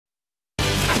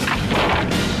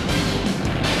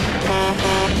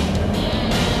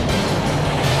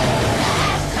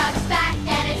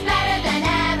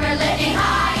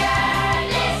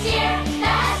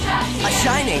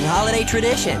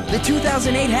tradition. The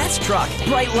 2008 Hess Truck.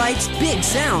 Bright lights, big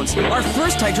sounds. Our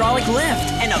first hydraulic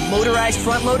lift. And a motorized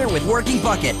front loader with working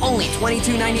bucket. Only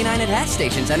 $22.99 at Hess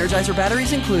stations. Energizer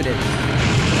batteries included.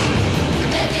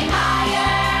 Living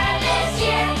higher this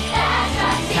year. Hess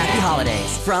Truck. Happy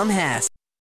holidays from Hess.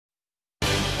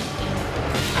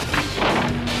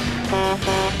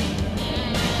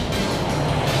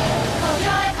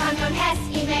 Color con Hess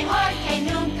y mejor que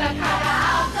nunca cada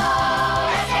auto.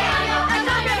 Este año el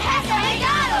cambio Hess ha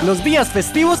llegado. Los días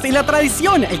festivos y la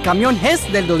tradición, el camión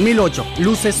Hess del 2008.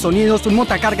 Luces, sonidos, un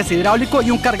montacargas hidráulico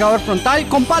y un cargador frontal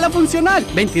con pala funcional.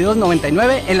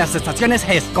 $22.99 en las estaciones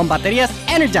Hess con baterías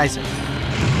Energizer.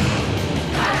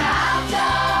 Cada auto.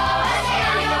 Este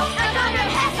año el cambio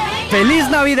Hess ha llegado. ¡Feliz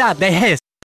Navidad de Hess!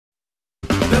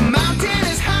 The mountain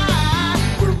is high,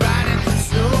 we're riding through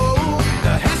snow.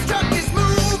 The Hess Truck is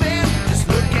moving, just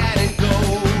look at it go.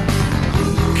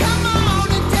 Come on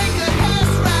and take a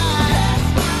Hess ride.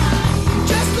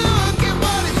 Just look at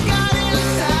what it's got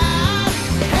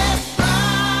inside. Hess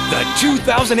ride. The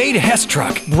 2008 Hess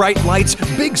Truck. Bright lights,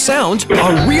 big sounds,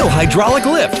 a real hydraulic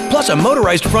lift, plus a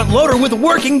motorized front loader with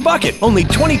working bucket. Only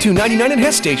 $22.99 at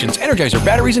Hess stations. Energizer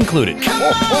batteries included. Come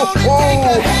on and take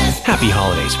a Hess Happy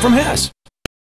holidays from Hess.